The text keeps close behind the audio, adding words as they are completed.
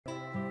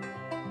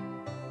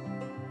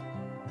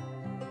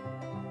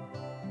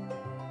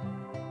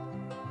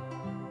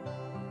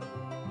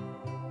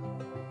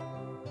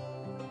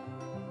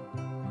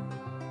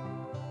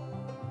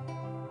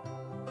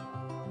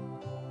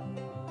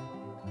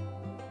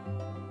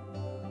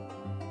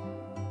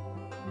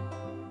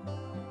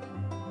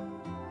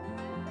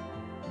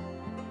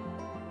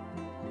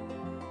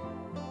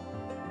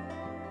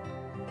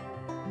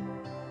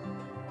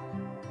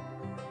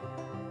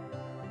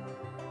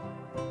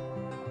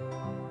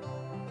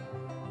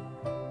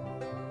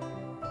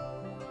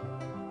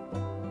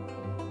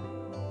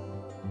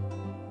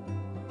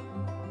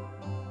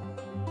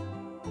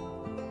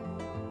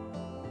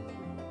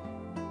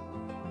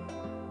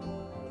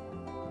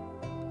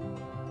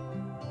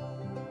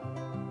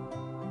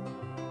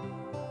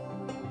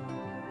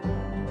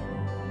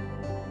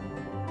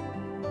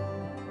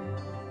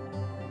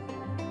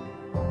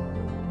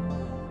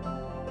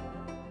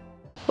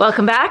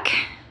Welcome back.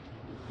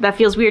 That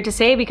feels weird to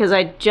say because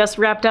I just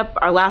wrapped up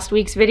our last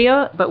week's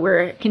video, but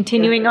we're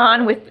continuing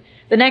on with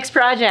the next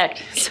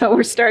project. So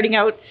we're starting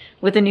out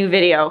with a new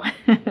video.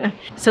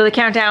 So the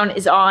countdown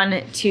is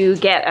on to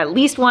get at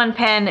least one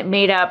pen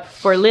made up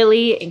for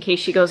Lily in case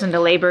she goes into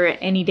labor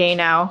any day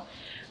now.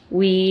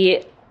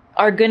 We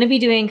are going to be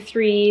doing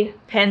 3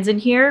 pens in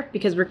here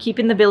because we're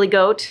keeping the billy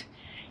goat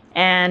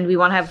and we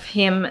want to have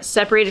him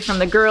separated from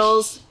the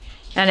girls.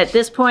 And at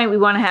this point, we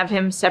want to have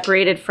him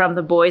separated from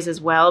the boys as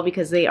well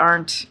because they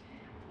aren't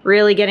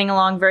really getting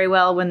along very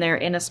well when they're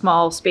in a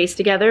small space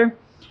together.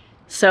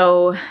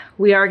 So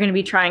we are going to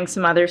be trying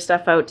some other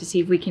stuff out to see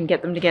if we can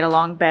get them to get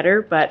along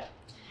better. But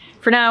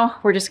for now,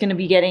 we're just going to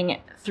be getting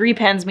 3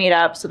 pens made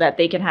up so that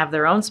they can have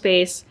their own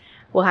space.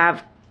 We'll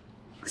have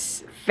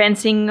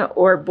fencing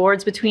or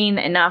boards between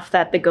enough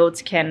that the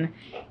goats can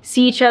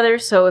see each other.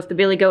 So if the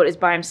billy goat is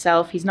by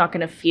himself, he's not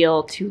going to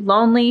feel too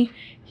lonely.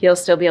 He'll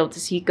still be able to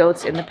see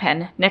goats in the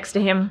pen next to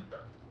him,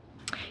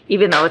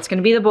 even though it's going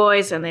to be the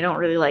boys and they don't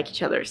really like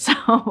each other.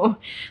 So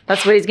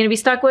that's what he's going to be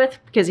stuck with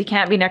because he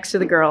can't be next to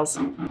the girls.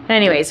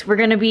 Anyways, we're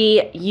going to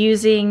be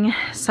using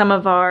some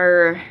of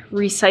our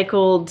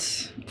recycled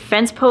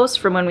fence posts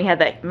from when we had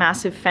that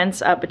massive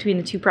fence up between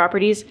the 2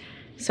 properties.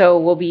 So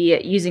we'll be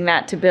using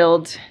that to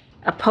build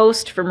a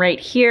post from right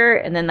here,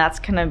 and then that's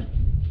going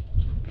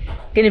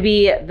to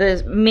be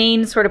the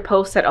main sort of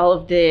post that all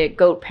of the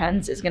goat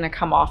pens is going to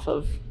come off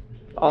of,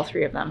 all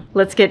 3 of them.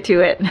 Let's get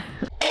to it.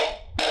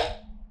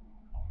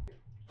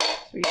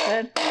 What you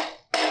said?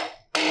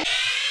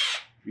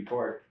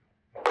 Record.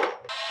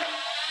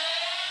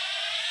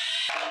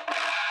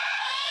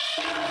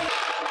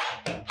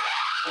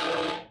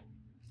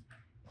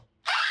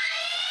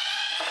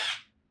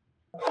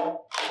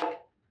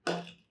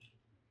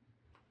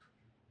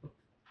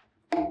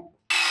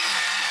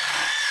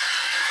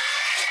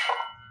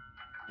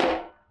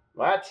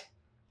 What?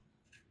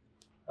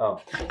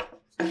 Oh.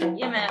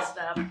 You messed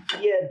up.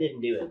 Yeah,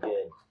 didn't do it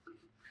good.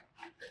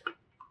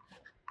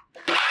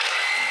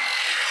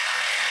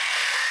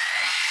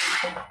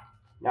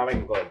 Now we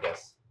can go like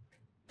this.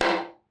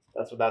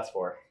 That's what that's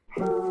for.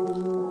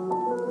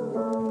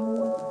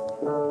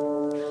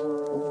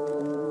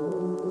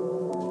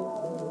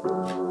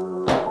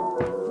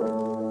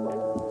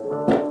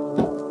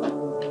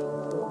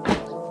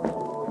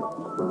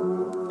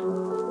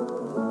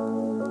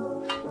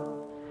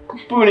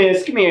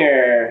 Boonies, come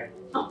here.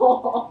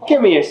 Oh.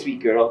 Come here,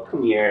 sweet girl.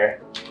 Come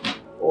here.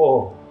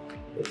 Oh,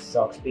 this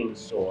sucks being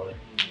sore.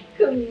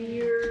 Come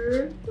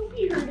here. Don't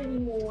be hurt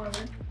anymore.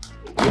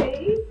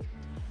 Okay?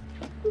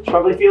 He's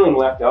probably feeling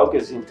left out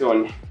because he's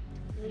going.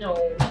 No,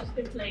 she's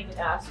been playing with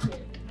Aspen.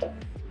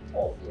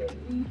 Oh,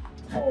 baby.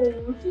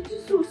 Oh, she's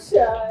just so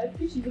sad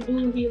because she's a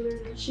blue healer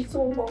and she's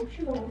so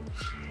emotional.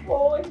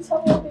 Oh, I just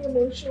have all the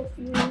emotional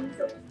feelings.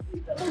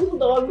 I'm a little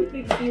dog with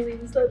big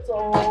feelings, that's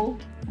all.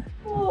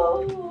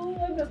 Oh,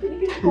 I'm not gonna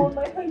get to go on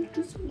my hike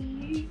this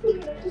week. I'm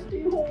gonna have to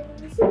stay home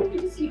so I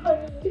can see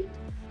Honey.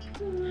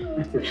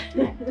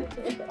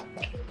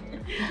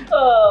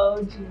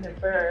 Oh,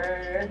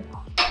 Juniper.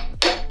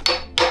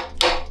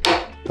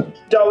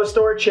 Dollar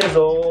store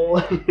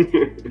chisel.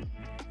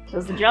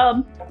 Does the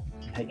job.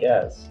 I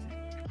guess.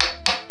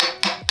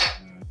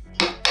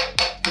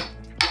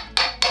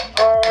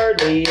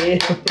 Hardly. Yeah,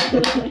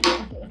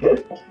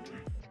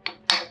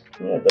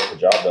 it does the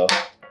job though.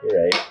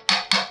 You're right.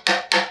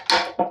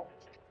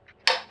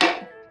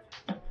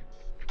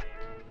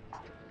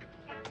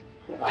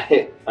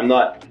 I'm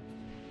not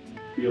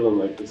feeling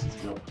like this is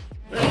gonna.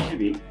 That should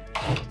be.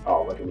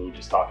 Oh, look at me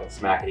just talking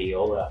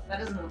smackety-ola. That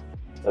doesn't.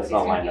 That's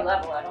not lined up.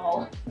 Level at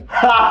all.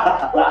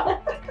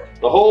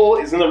 The hole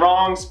is in the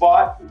wrong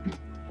spot.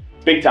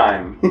 Big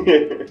time.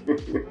 It's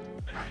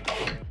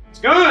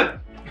good.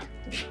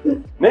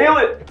 Nail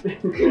it.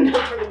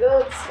 Not for the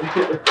goats.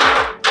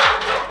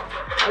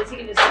 Unless you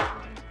can just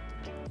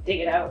dig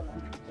it out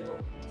and then it'll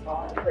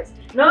fall into place.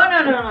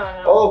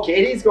 No. Oh,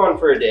 Katie's going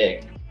for a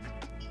dig.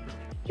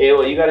 Okay,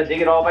 well, you gotta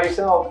dig it all by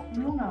yourself.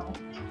 No.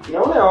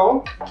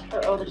 No.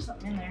 Oh, there's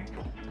something in there.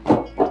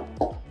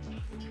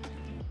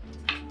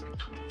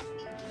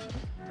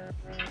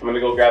 I'm gonna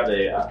go grab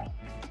the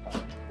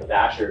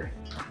dasher.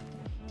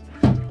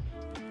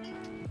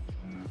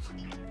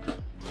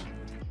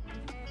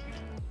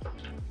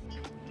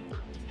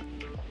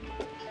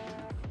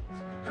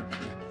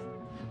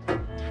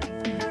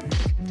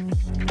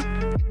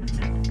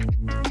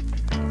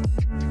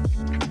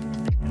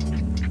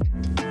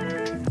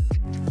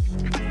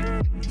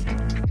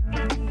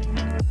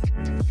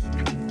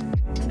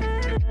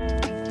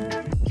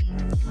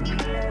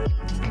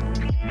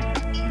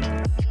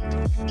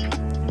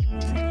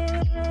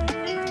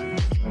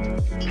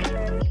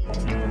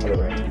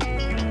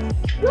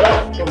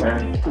 Oh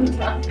man.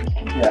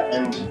 Yeah,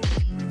 and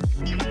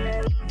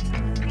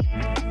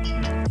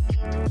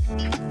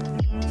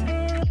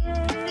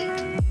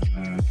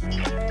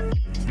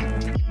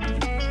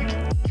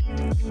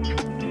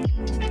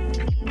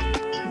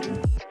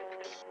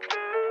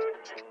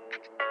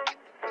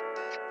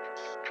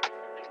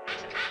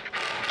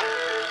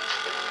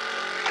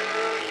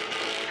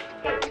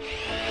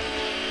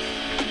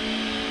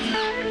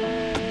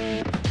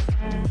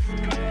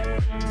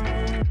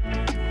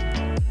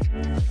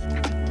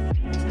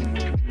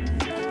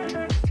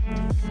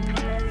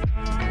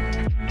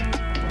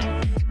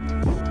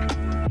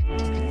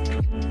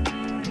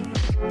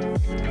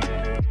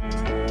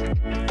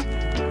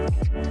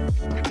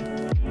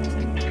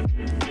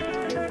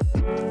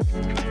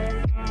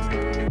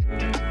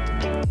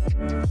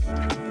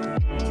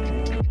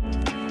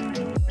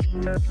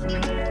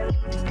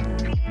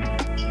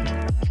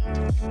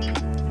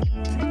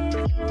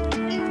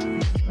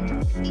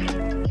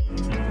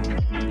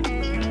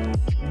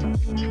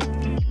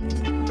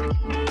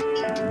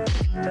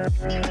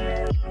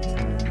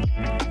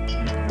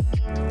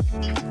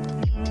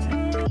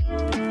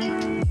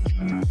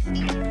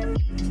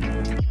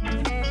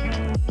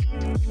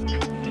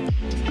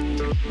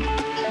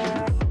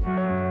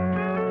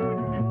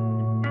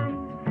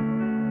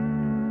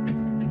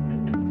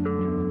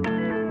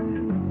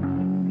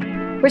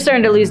We're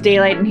starting to lose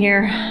daylight in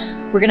here.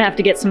 We're gonna have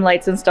to get some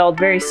lights installed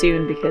very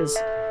soon because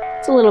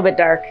it's a little bit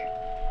dark.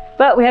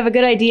 But we have a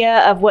good idea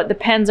of what the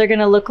pens are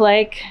gonna look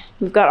like.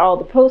 We've got all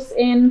the posts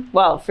in,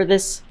 well, for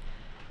this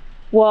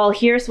wall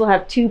here, so we'll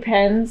have 2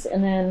 pens,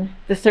 and then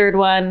the third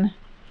one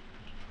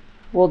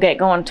we'll get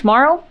going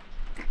tomorrow.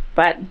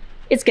 But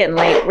it's getting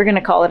late. We're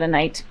gonna call it a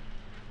night.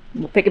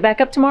 We'll pick it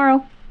back up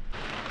tomorrow.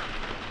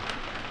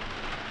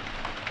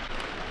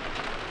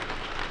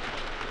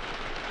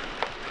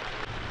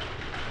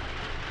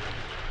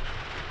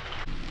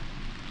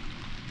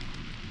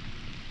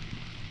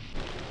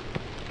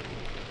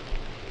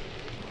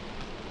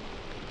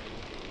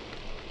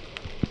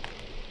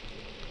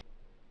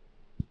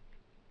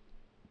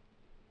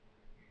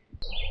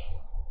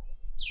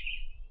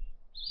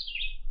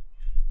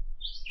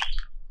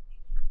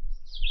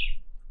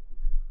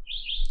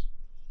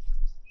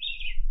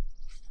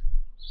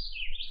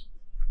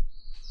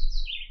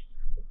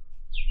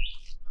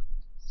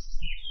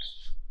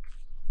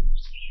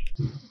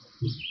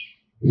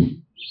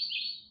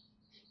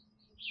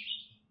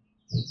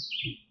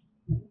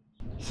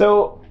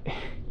 So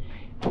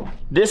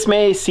this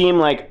may seem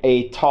like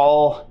a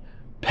tall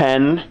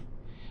pen,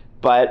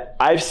 but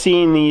I've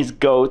seen these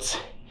goats,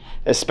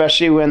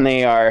 especially when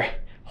they are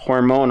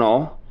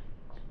hormonal,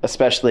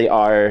 especially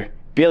our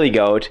billy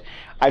goat,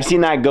 I've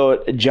seen that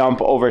goat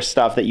jump over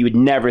stuff that you would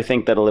never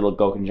think that a little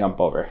goat can jump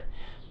over.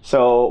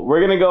 So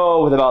we're gonna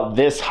go with about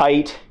this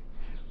height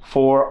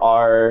for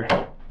our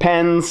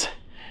pens,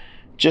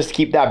 just to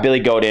keep that billy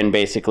goat in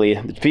basically.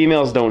 The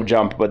females don't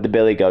jump, but the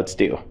billy goats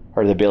do,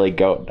 or the billy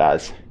goat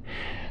does.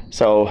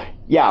 So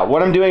yeah,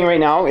 what I'm doing right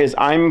now is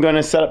I'm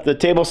gonna set up the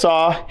table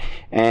saw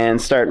and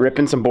start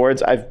ripping some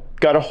boards. I've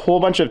got a whole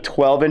bunch of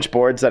 12-inch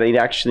boards that I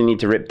actually need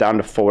to rip down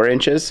to 4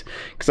 inches,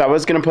 because I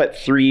was gonna put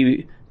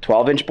 3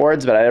 12-inch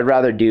boards, but I'd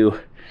rather do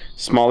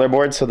smaller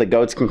boards so the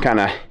goats can kind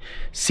of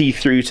see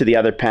through to the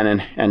other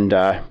pen and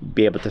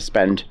be able to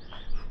spend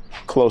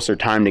closer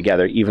time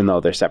together even though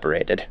they're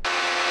separated.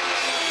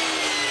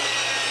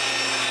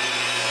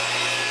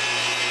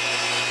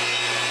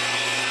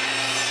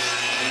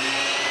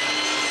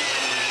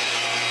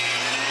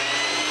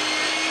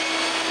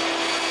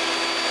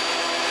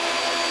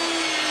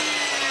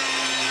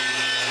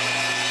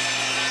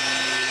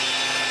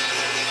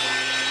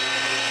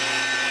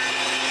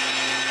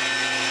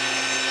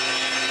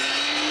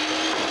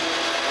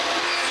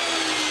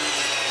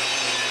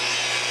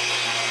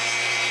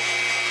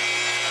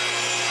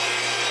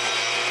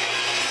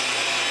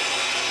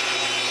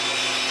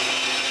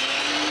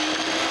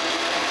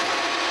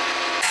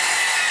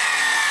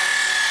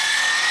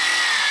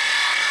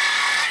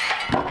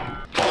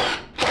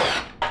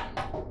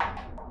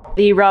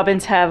 The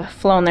robins have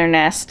flown their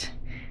nest.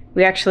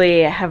 We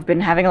actually have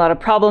been having a lot of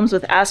problems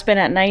with Aspen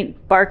at night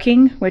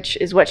barking, which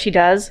is what she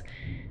does,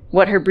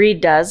 what her breed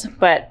does,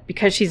 but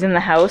because she's in the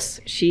house,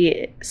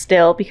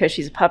 because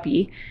she's a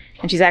puppy,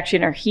 and she's actually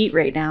in her heat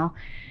right now,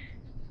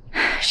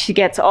 she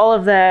gets all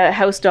of the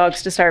house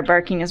dogs to start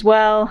barking as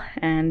well,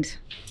 and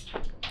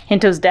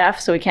Hinto's deaf,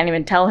 so we can't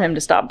even tell him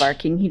to stop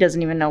barking. He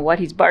doesn't even know what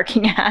he's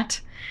barking at.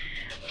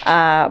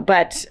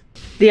 But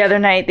the other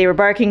night they were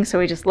barking, so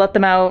we just let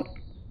them out.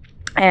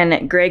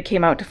 And Greg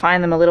came out to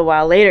find them a little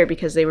while later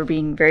because they were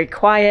being very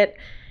quiet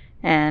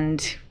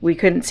and we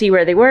couldn't see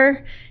where they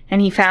were. And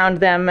he found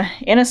them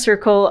in a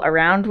circle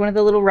around one of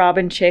the little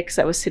robin chicks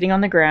that was sitting on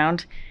the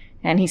ground.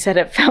 And he said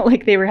it felt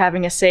like they were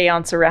having a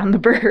seance around the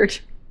bird.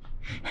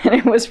 And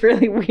it was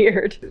really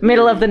weird.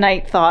 Middle of the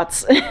night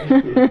thoughts.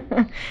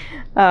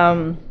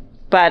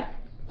 But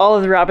all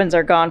of the robins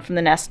are gone from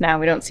the nest now.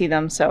 We don't see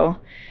them, so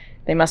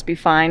they must be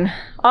fine.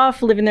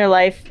 Off living their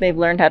life. They've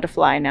learned how to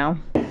fly now.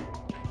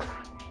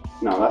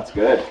 No, that's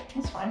good.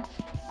 That's fine.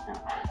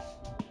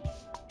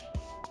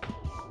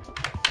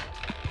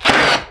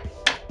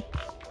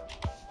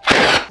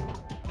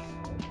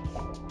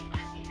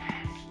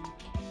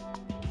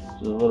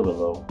 It's a little bit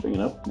low. Bring it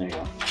up. There you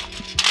go.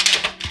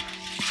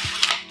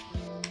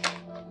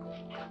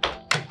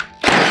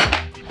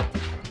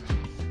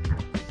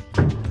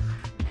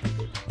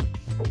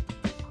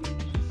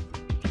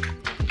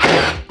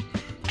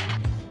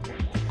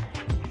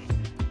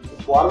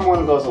 The bottom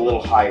one goes a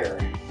little higher.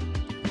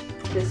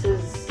 This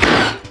is...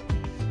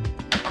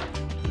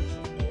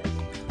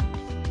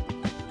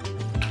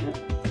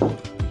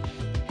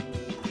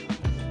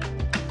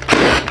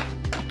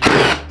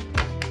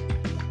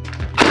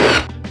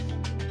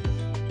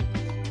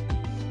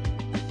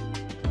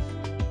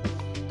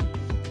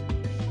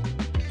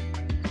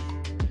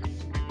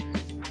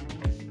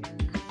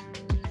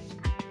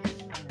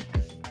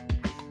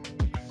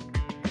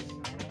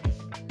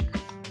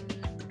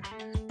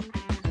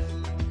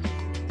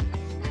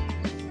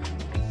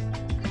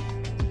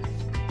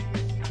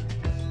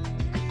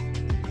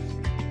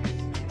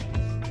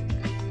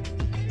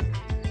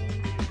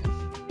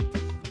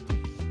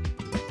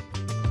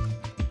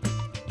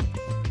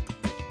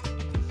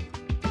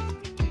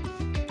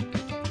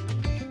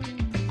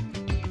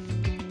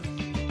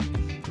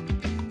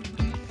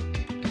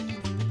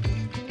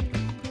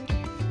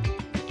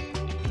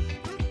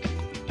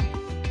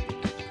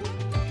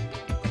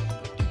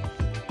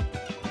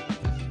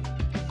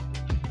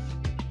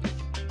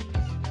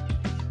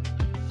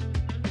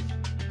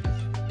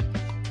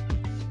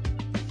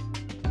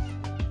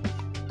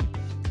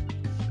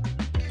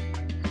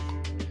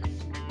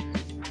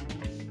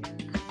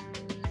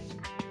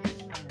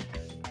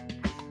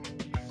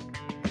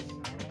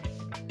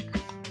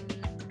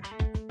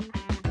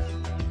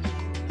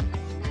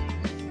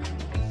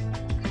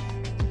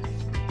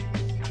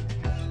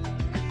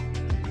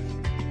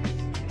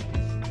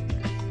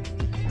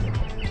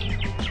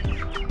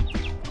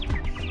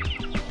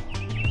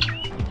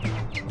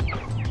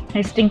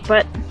 Hi, stink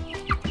butt.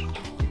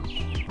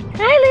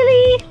 Hi,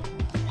 Lily.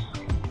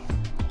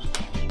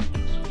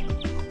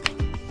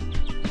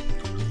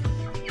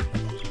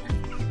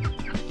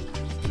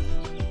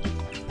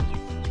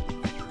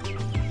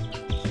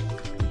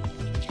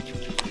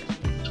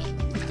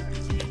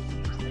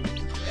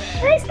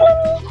 Hi,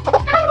 Slingy.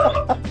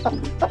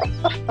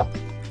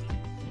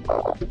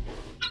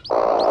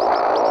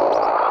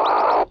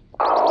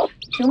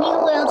 Show me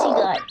who else you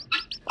got.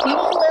 Show me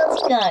who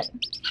else you got.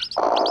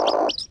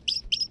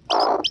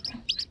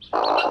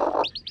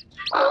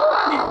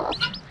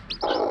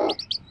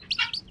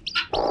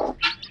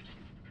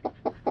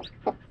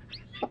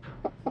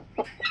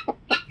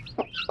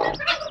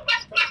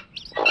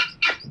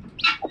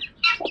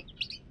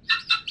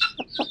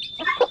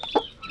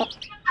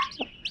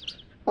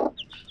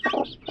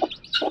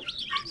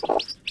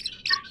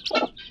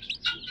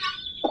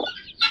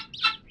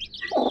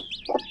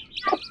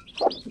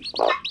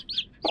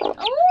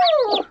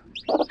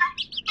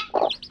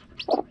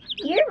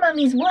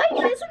 Mommy's wife,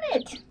 isn't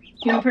it?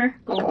 Juniper,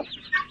 go.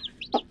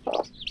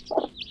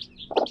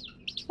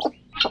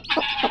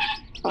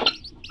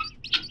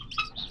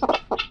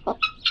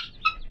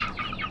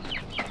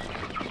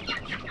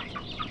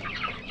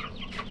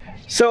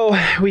 So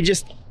we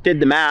just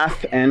did the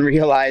math and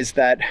realized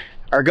that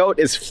our goat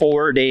is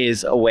 4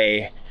 days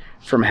away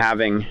from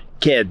having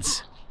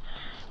kids,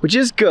 which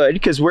is good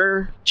because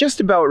we're just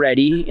about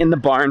ready in the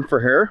barn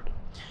for her.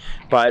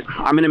 But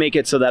I'm gonna make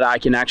it so that I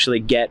can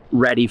actually get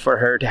ready for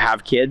her to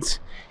have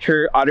kids.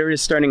 Her udder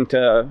is starting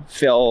to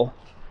fill,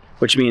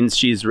 which means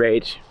she's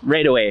right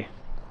away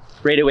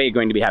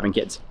going to be having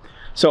kids.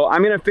 So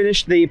I'm gonna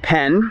finish the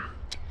pen,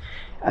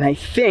 and I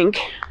think,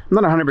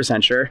 I'm not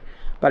 100% sure,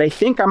 but I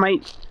think I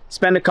might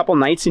spend a couple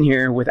nights in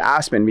here with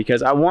Aspen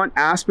because I want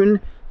Aspen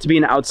to be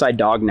an outside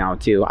dog now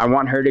too. I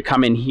want her to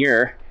come in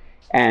here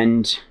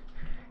and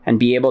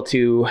be able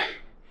to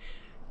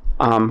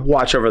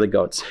watch over the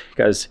goats,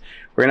 because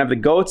we're gonna have the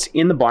goats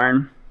in the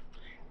barn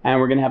and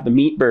we're gonna have the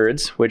meat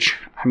birds, which,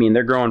 I mean,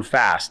 they're growing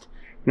fast.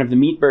 We're gonna have the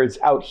meat birds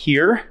out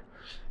here,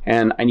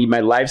 and I need my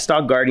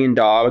livestock guardian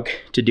dog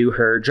to do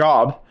her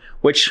job,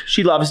 which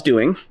she loves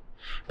doing,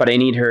 but I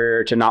need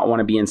her to not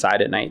wanna be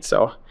inside at night.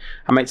 So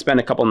I might spend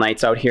a couple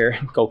nights out here,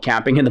 go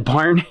camping in the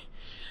barn,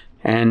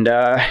 and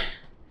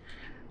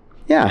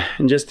yeah,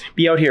 and just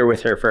be out here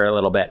with her for a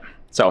little bit.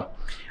 So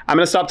I'm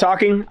gonna stop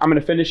talking. I'm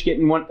gonna finish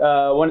getting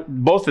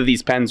both of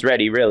these pens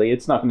ready, really.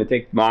 It's not gonna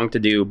take long to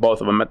do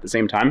both of them at the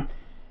same time.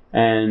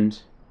 And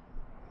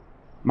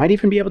might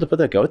even be able to put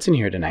the goats in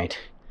here tonight.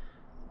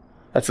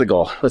 That's the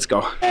goal. Let's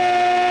go.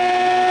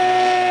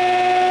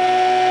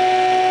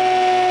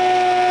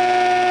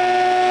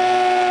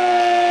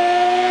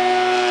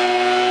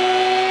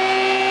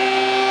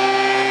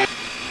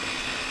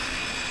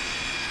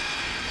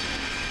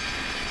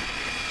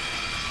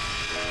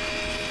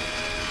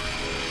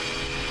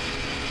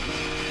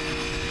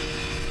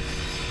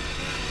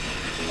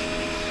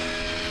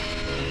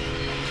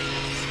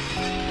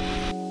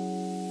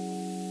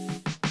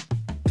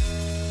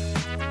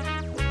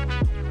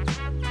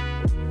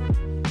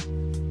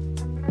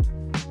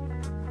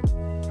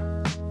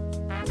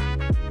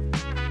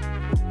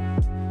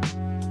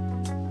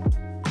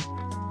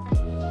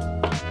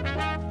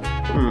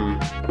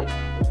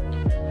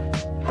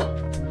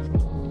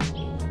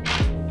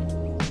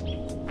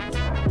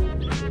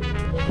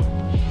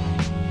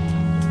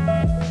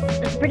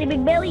 That's a pretty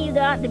big belly you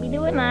got to be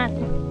doing that.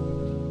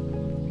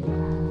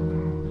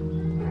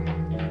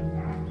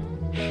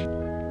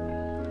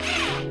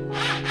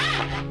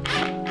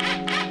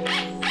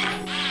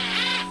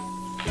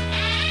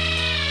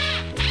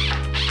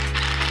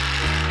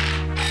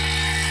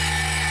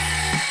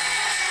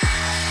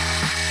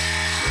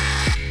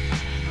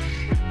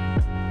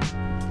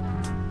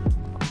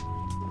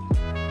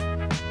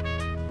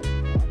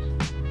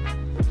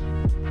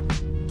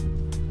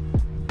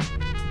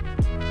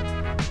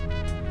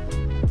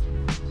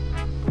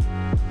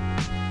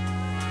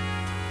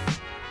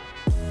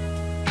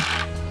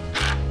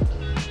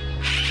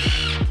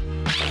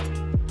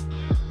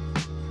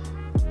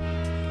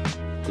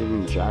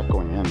 Even Jack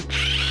going in. Is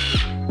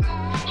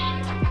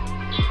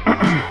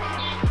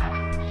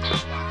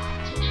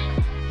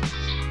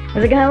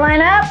it gonna line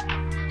up?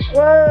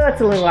 Whoa,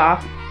 it's a little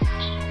off.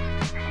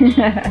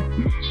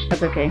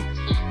 That's okay.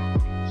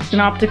 It's an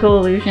optical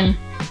illusion.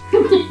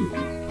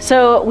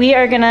 So we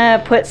are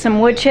gonna put some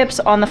wood chips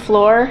on the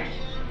floor.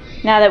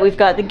 Now that we've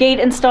got the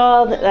gate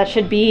installed, that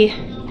should be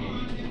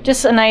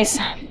just a nice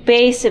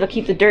base. It'll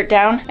keep the dirt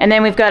down. And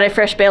then we've got a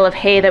fresh bale of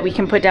hay that we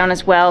can put down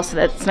as well, so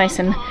that's nice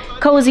and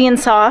cozy and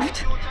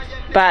soft.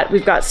 But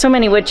we've got so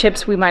many wood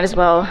chips, we might as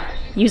well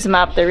use them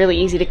up. They're really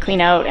easy to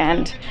clean out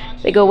and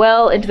they go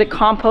well into the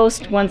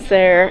compost once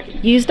they're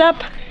used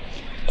up.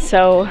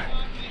 So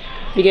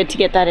it'd be good to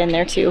get that in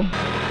there too.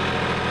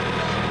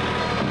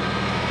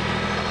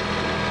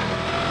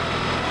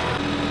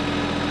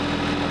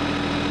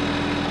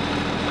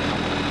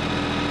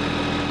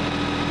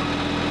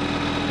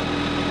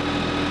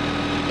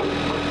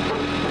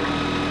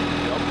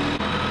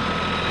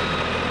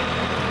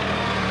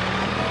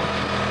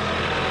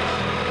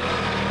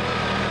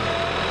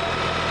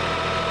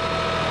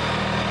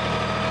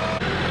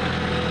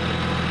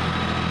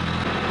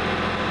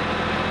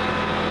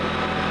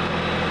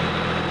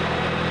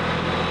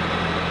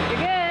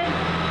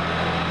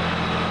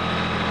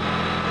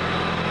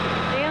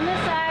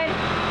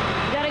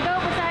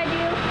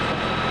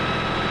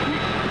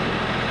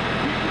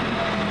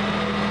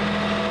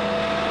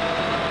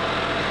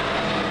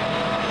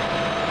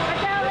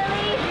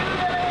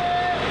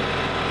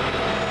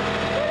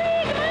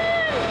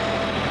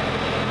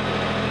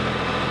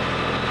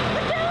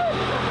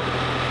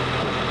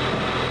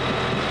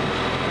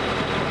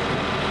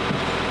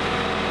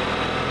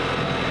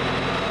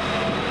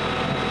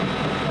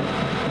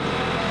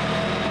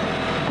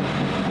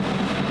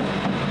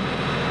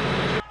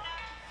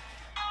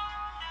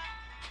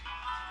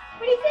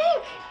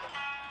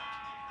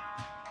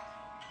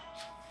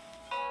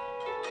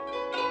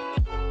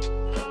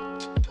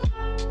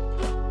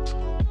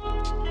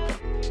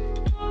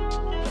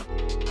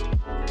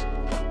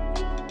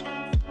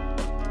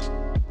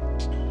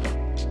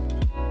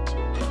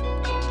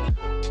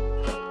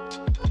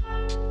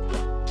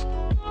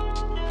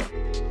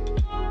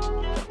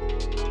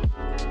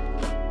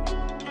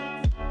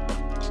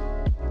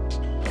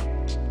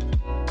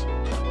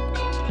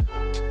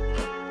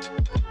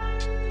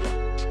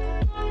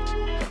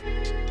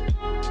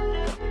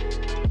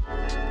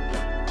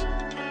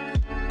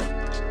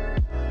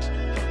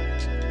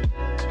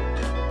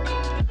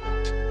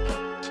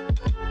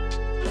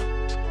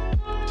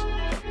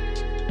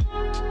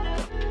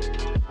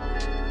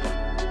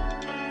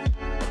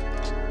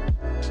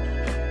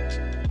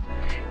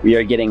 We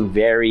are getting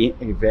very,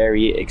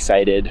 very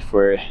excited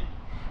for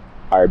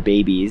our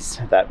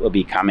babies that will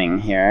be coming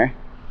here.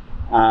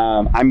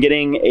 I'm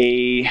getting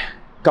a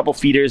couple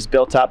feeders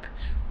built up,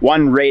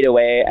 one right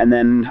away, and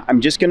then I'm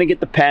just gonna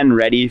get the pen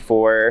ready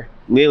for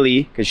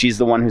Lily, because she's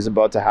the one who's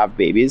about to have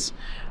babies.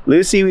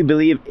 Lucy, we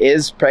believe,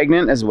 is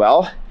pregnant as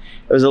well.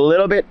 It was a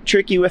little bit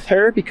tricky with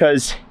her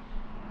because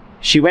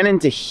she went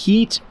into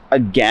heat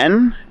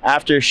again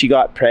after she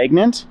got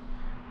pregnant,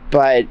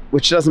 but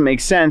which doesn't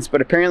make sense,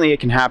 but apparently it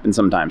can happen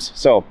sometimes.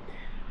 So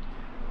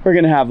we're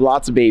gonna have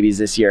lots of babies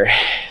this year.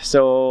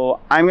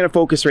 So I'm gonna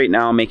focus right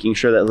now on making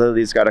sure that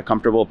Lily's got a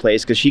comfortable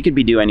place, because she could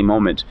be due any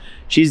moment.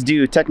 She's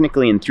due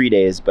technically in 3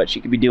 days, but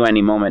she could be due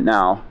any moment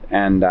now,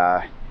 and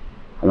I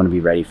wanna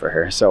be ready for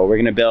her. So we're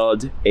gonna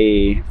build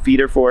a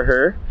feeder for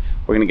her.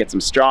 We're gonna get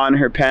some straw in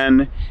her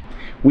pen.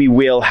 We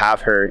will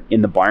have her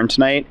in the barn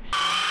tonight.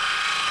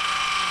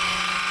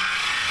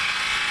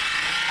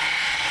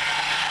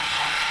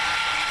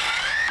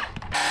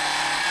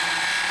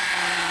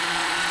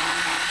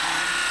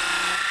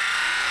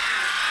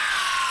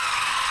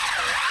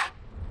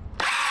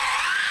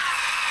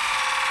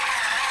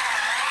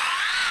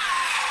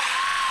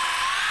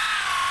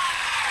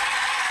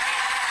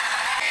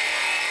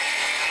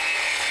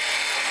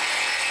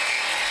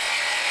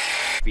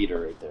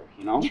 Feeder right there,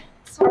 you know?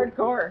 It's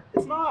hardcore.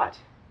 It's not.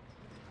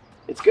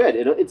 It's good.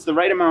 It's the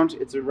right amount.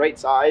 It's the right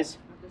size.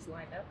 Want this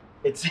lined up?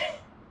 It's, yeah,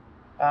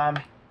 I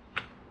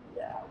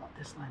want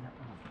this lined up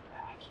on the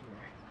back here.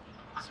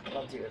 So what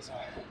I'll do is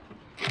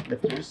I'll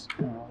lift yours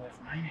and I'll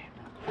lift mine.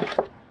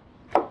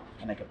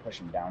 And I can push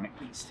them down at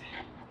least.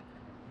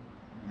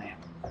 And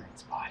land them in the right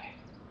spot.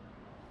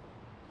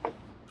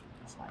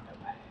 It's lined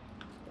up back.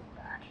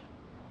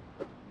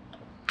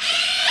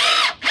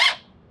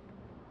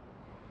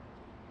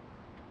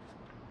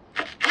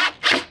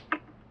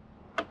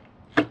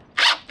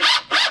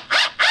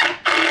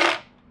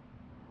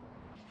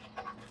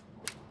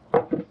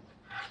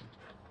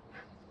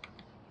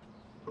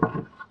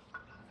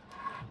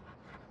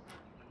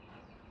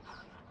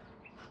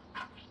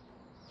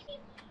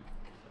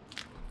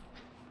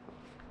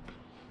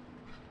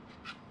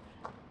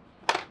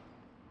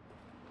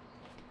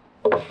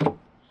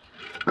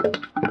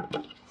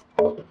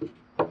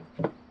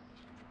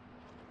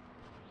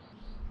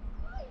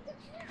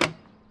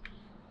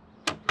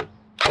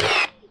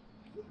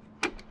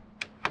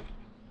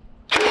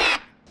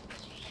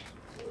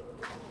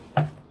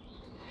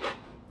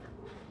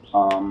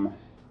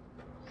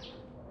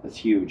 That's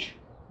huge.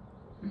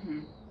 Mm-hmm.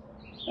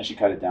 I should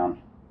cut it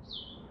down.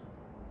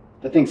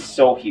 That thing's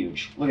so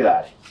huge. Look at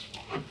that.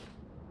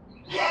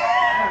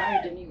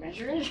 Didn't you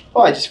measure it?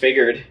 Oh, I just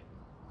figured.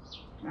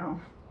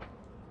 No.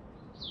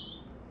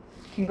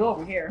 Can go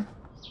over here.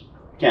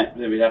 Can't.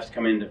 We'd have to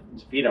come in to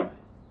feed them.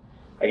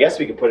 I guess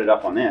we could put it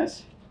up on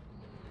this.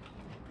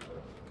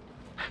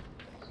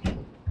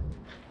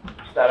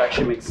 That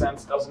actually makes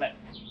sense, doesn't it?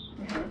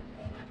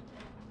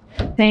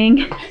 Mm-hmm.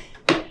 Thing.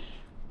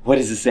 What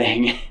is it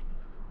saying?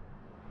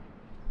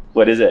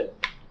 What is it?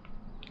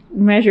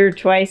 Measure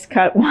twice,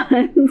 cut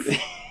once.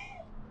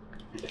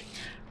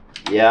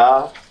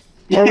 Yeah.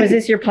 Or was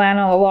this your plan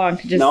all along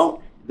to just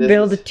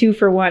build a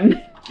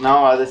 2-for-1?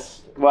 No,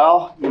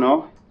 well, you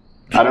know,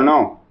 I don't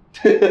know.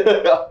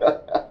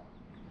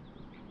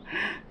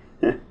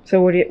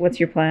 So what's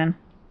your plan?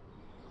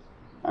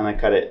 I'm gonna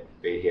cut it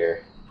right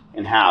here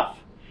in half.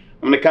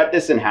 I'm gonna cut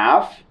this in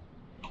half,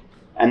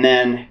 and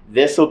then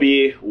this will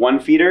be one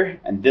feeder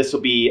and this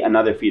will be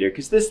another feeder,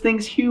 because this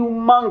thing's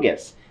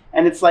humongous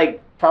and it's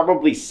like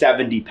probably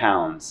 70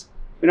 pounds.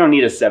 We don't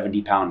need a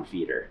 70-pound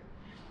feeder.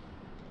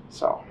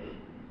 So,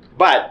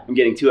 but I'm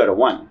getting 2 out of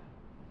 1.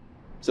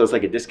 So it's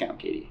like a discount,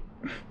 Katie.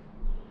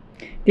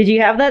 Did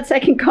you have that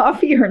second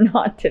coffee or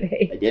not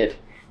today? I did.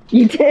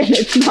 You did.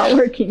 It's not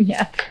working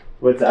yet.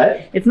 What's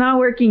that? It's not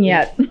working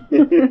yet.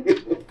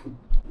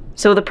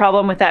 So the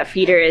problem with that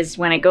feeder is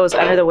when it goes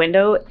under the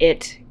window,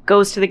 it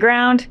goes to the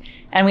ground,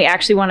 and we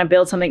actually want to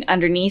build something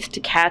underneath to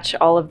catch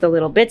all of the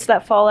little bits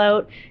that fall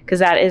out, because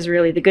that is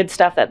really the good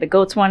stuff that the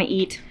goats want to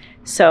eat.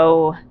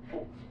 So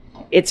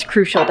it's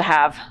crucial to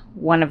have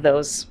one of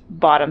those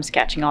bottoms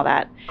catching all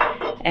that.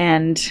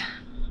 And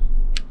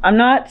I'm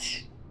not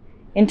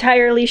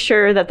entirely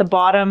sure that the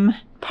bottom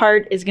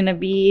part is going to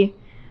be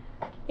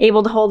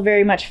able to hold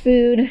very much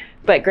food,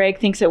 but Greg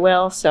thinks it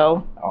will,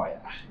 so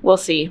we'll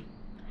see.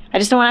 I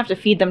just don't want to have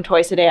to feed them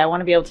twice a day. I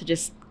want to be able to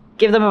just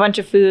give them a bunch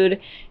of food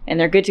and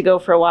they're good to go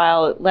for a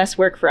while. Less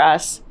work for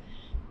us.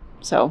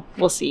 So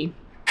we'll see.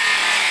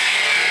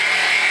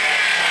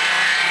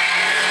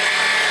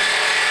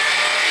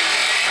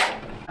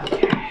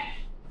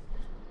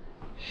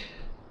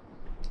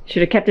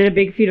 Should have kept it a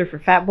big feeder for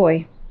Fat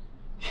Boy.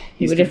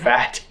 He's too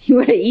fat. He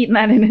would have eaten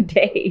that in a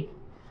day.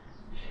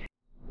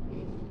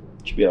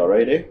 Should be all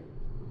right, eh?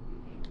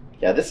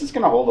 Yeah, this is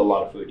gonna hold a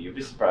lot of food. You'd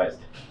be surprised.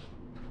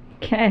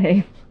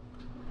 Okay.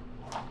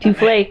 2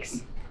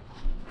 flakes.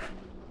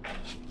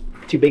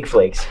 2 big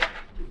flakes.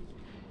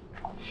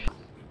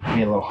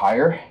 Maybe a little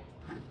higher.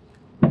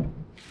 Like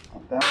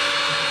that.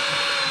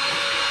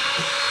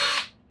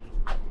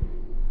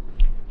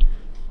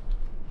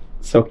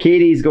 So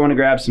Katie's going to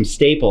grab some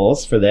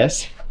staples for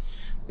this,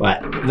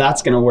 but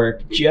that's gonna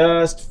work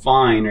just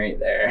fine right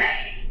there.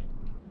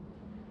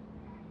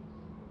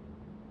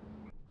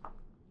 I'm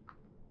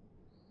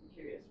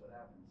curious what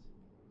happens.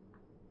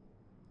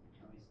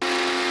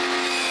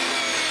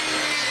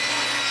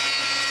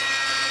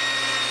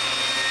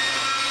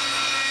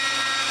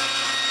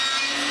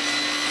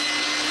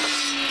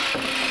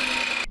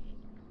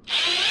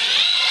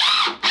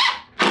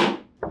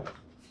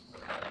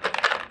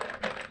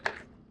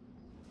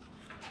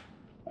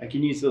 I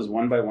can use those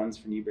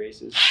 1x1s for knee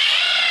braces.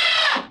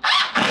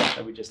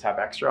 That we just have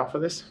extra off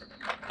of this.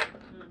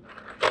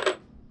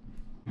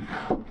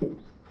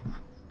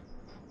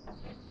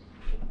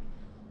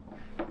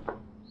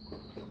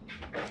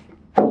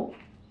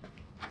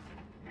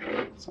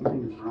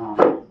 Something is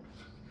wrong.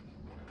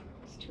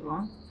 It's too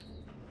long.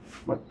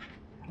 What?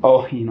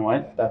 Oh, you know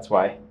what? That's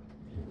why.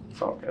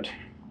 It's all good.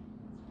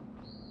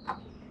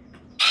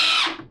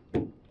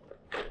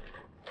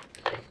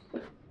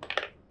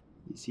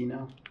 You see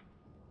now?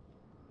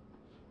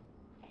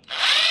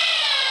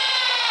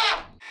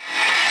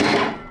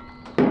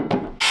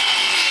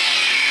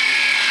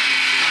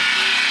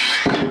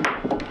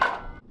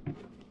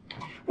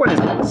 What is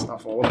all this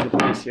stuff all over the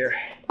place here?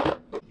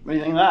 What do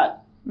you think of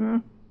that?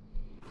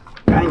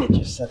 Kind of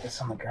just set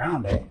this on the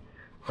ground, eh?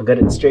 I'll get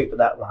it straight with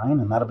that line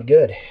and that'll be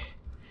good.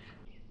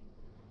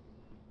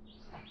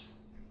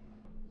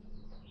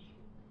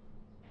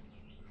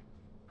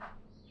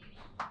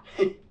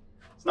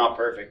 It's not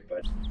perfect,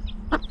 but...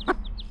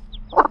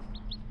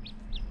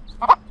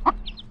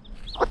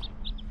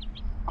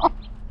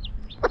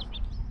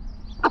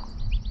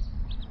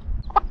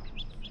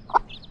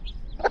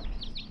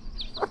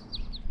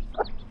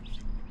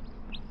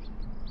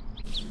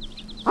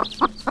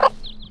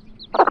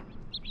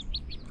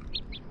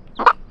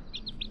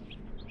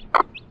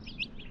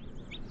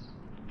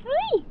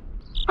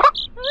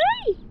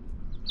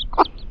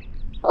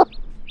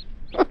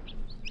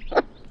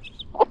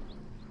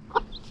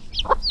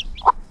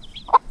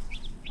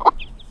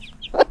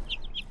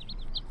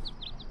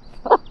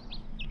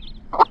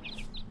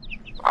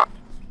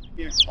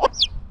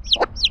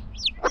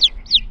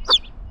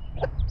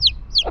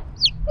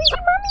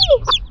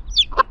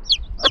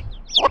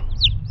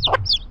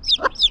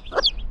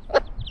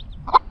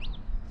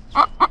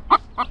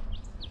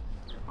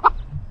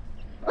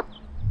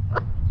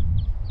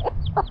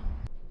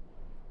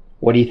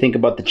 What do you think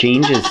about the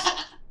changes?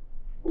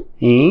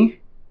 Eh?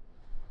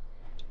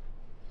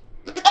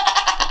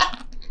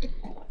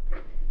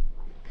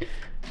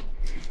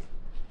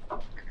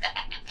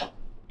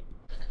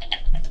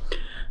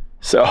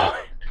 So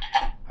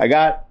I've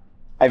got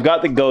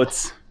the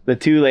goats, the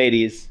two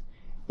ladies,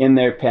 in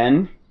their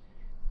pen.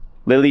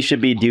 Lily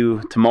should be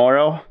due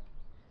tomorrow.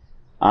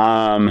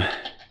 I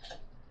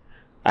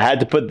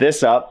had to put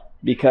this up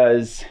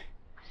because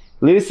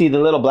Lucy, the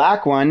little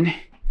black one,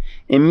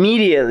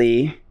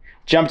 immediately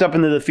jumped up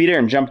into the feeder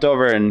and jumped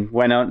over and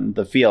went out in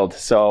the field.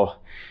 So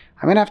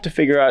I'm gonna have to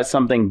figure out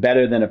something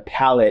better than a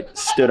pallet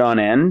stood on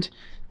end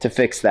to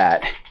fix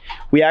that.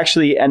 We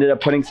actually ended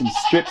up putting some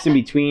strips in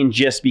between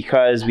just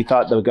because we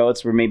thought the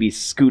goats were maybe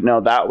scooting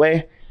out that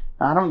way.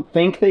 I don't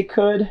think they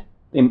could,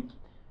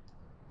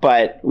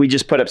 but we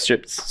just put up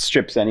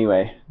strips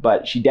anyway.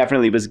 But she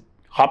definitely was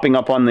hopping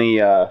up on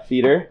the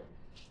feeder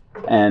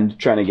and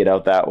trying to get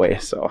out that way.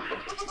 So,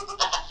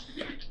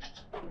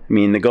 I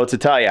mean, the goats will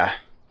tell you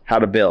how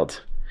to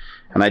build,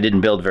 and I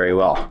didn't build very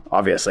well,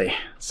 obviously.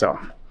 So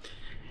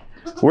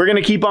we're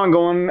gonna keep on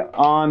going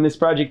on this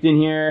project in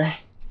here.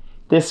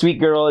 This sweet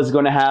girl is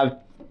going to have,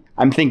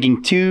 I'm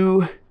thinking,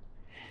 two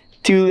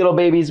little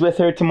babies with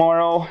her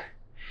tomorrow,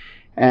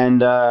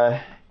 and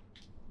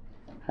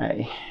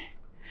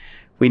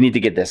we need to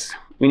get this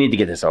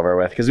over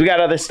with because we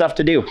got other stuff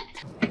to do.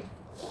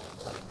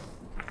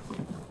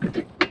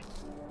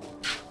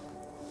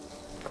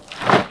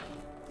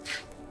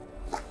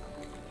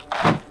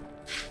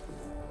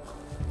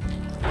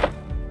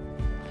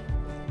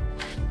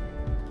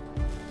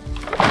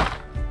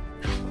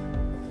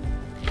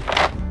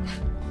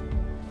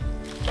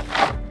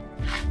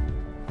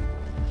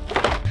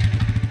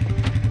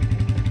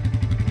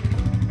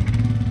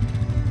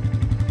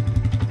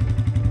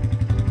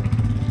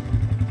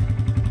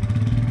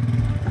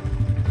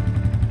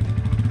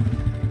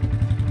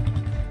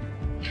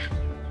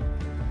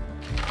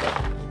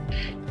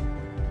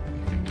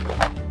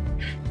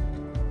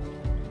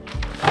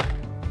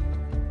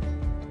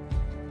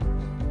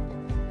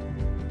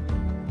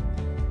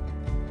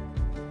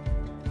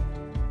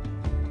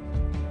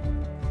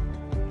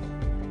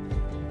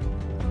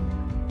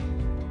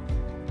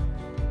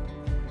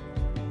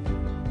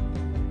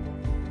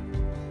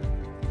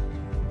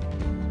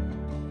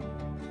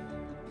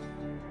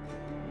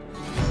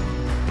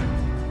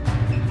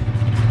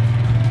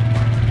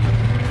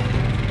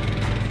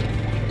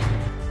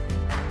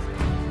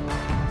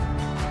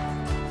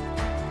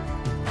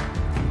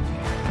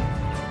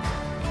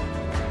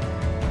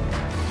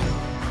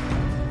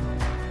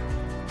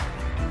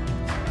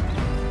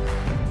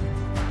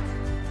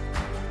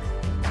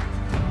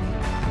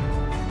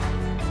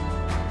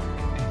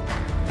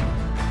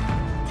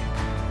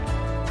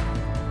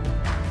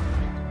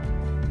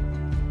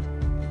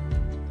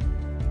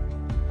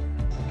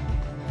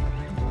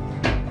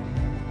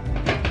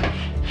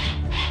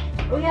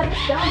 Oh yeah,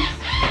 this dumps.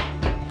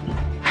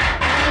 I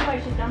don't know if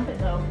I should dump it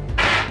though.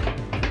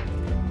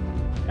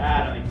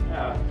 I don't think.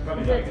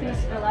 Probably Is not it a good too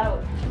idea. spill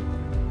out?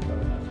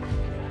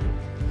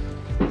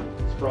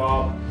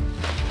 Straw.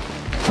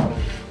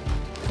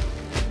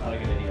 Not a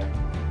good idea.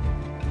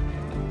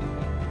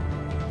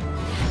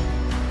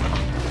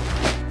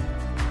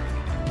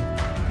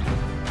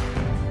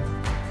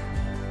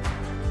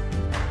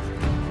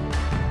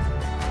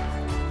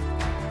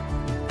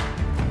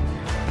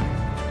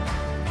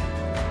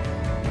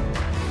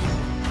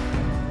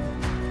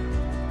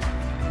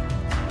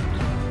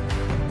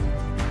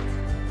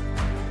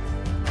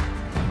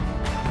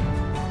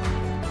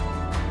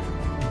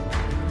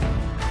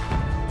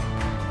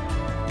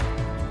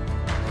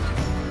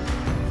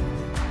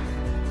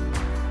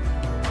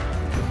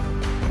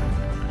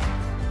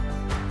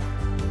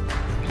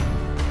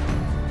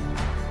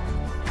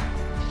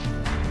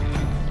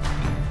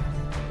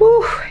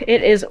 Whew,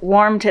 it is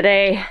warm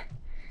today.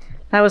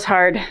 That was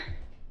hard.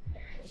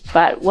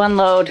 But one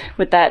load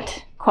with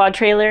that quad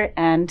trailer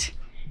and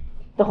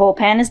the whole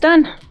pan is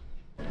done.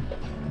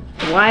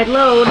 Wide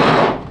load.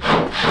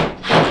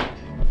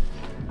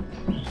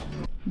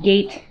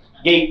 Gate.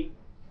 Gate.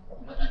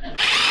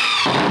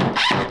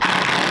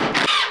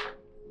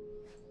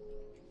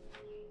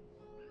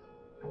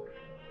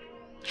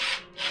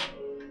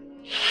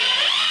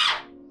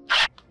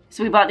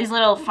 So we bought these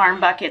little farm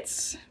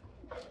buckets,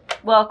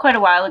 well, quite a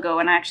while ago,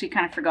 and I actually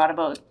kind of forgot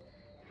about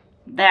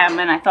them,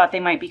 and I thought they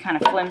might be kind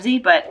of flimsy,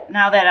 but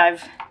now that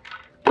I've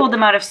pulled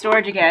them out of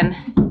storage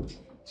again,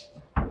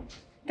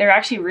 they're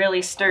actually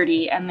really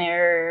sturdy, and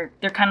they're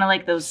kind of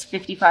like those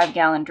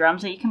 55-gallon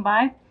drums that you can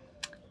buy.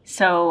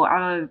 So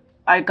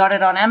I got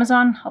it on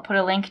Amazon. I'll put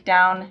a link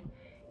down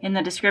in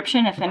the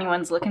description if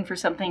anyone's looking for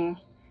something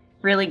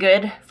really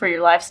good for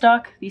your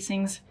livestock. These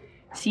things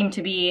seem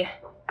to be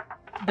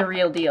the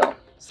real deal.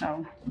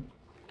 So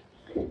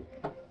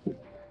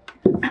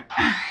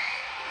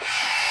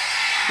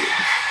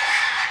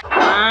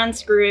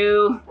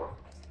unscrew.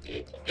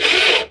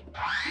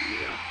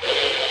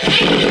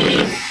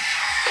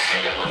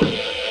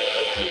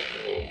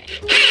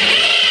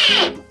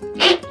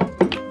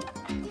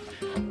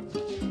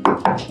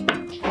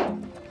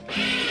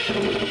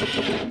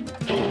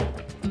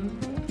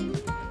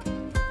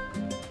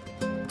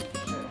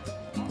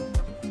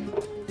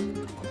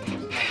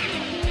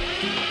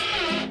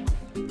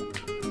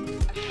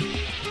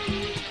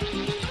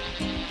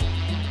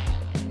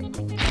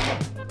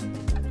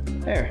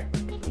 There.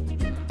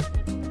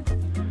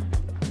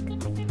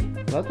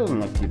 Well, that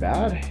doesn't look too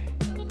bad.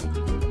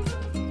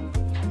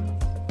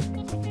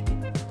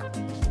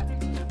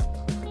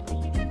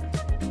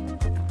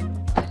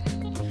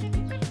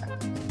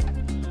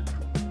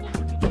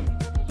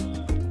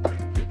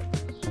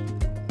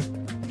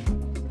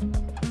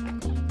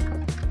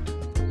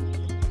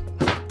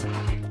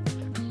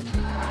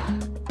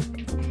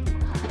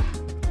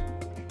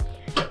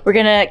 We're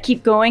gonna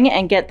keep going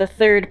and get the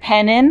third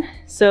pen in.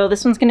 So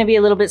this one's gonna be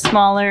a little bit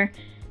smaller,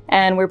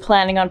 and we're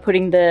planning on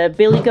putting the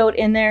billy goat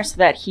in there so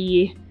that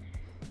he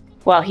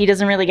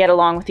doesn't really get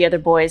along with the other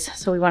boys.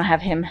 So we wanna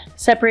have him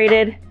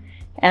separated,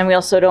 and we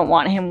also don't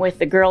want him with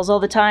the girls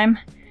all the time.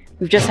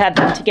 We've just had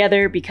them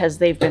together because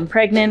they've been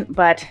pregnant,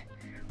 but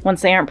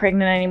once they aren't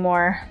pregnant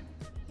anymore,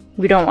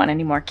 we don't want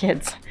any more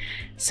kids.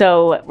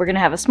 So we're gonna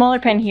have a smaller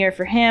pen here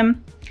for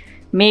him.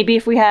 Maybe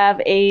if we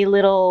have a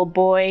little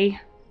boy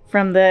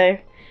from the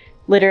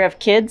litter of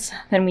kids,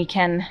 then we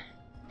can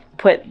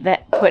put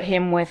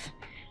him with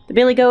the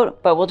billy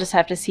goat, but we'll just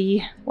have to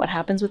see what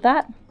happens with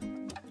that.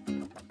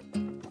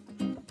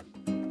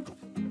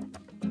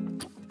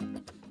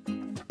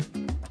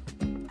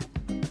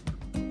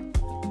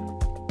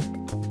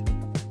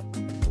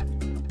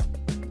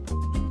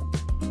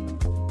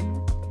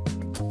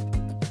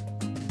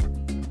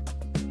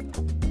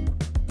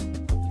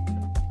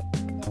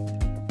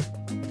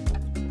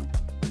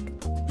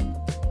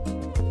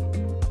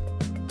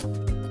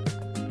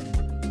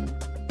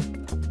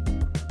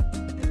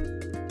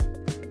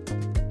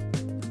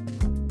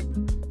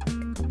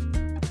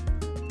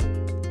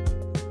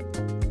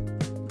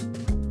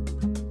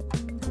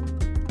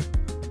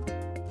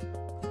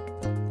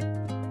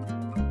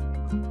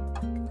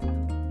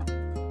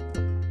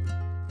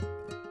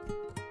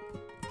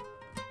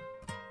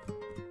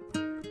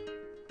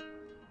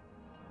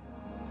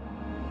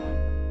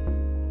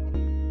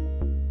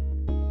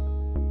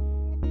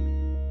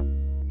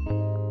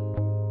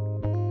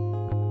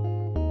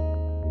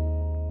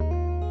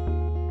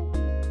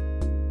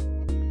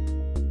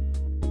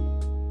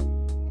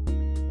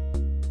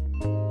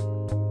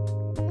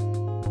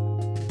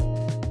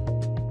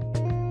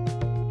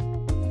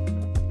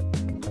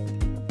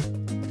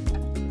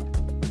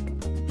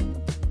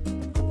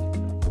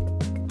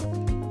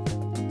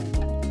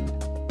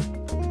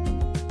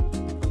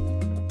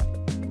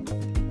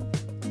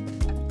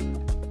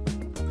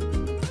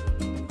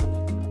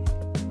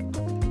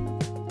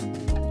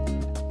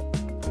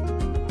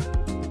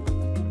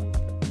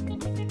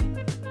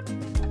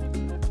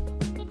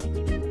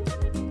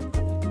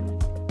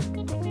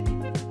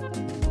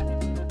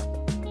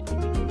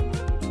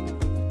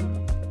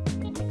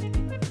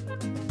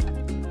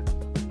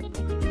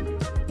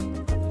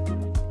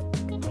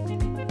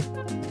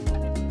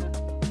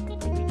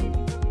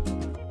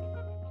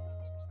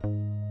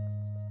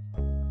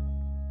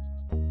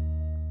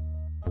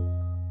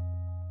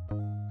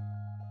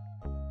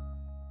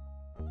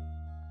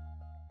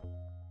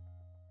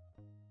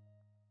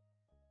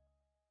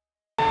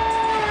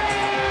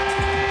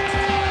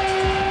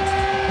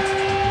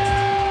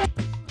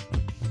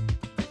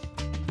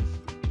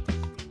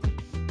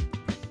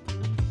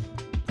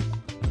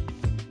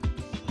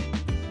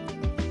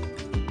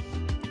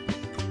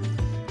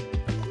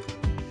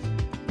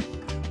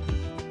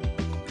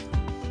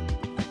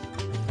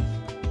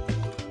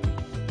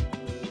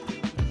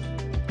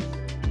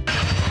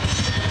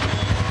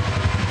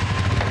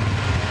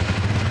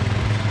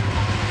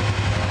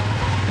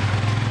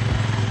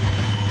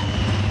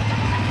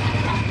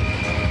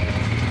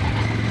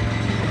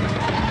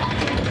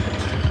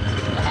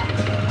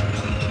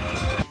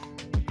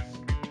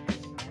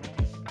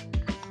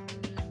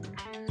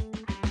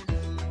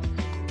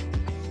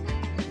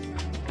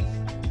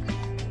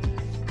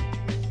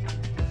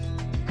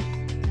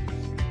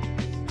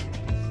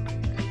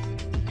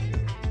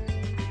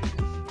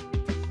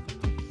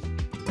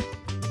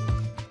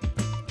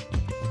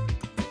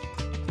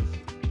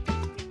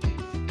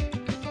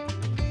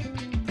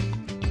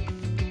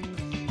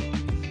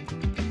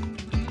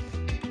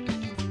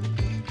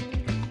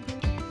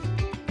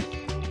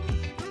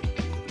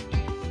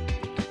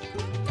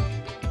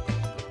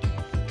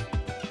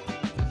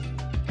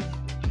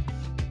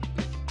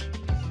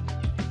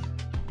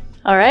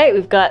 All right,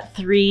 we've got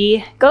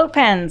 3 goat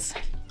pens.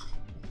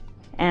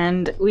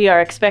 And we are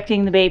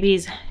expecting the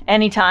babies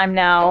anytime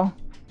now.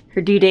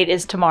 Her due date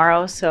is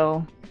tomorrow,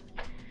 so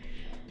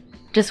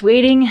just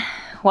waiting,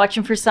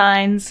 watching for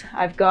signs.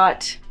 I've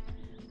got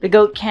the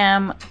goat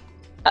cam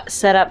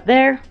set up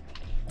there,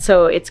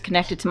 so it's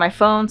connected to my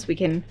phone so we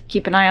can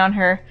keep an eye on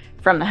her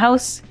from the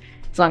house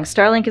as long as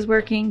Starlink is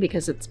working,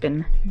 because it's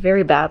been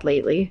very bad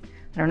lately.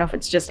 I don't know if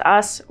it's just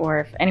us or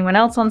if anyone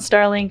else on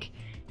Starlink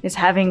is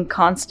having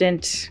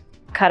constant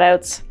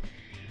cutouts.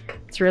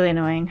 It's really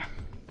annoying,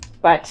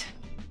 but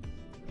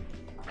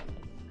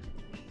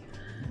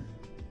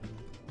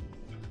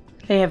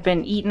they have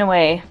been eaten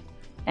away,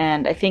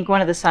 and I think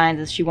one of the signs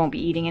is she won't be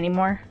eating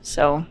anymore,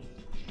 so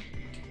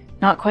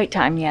not quite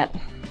time yet.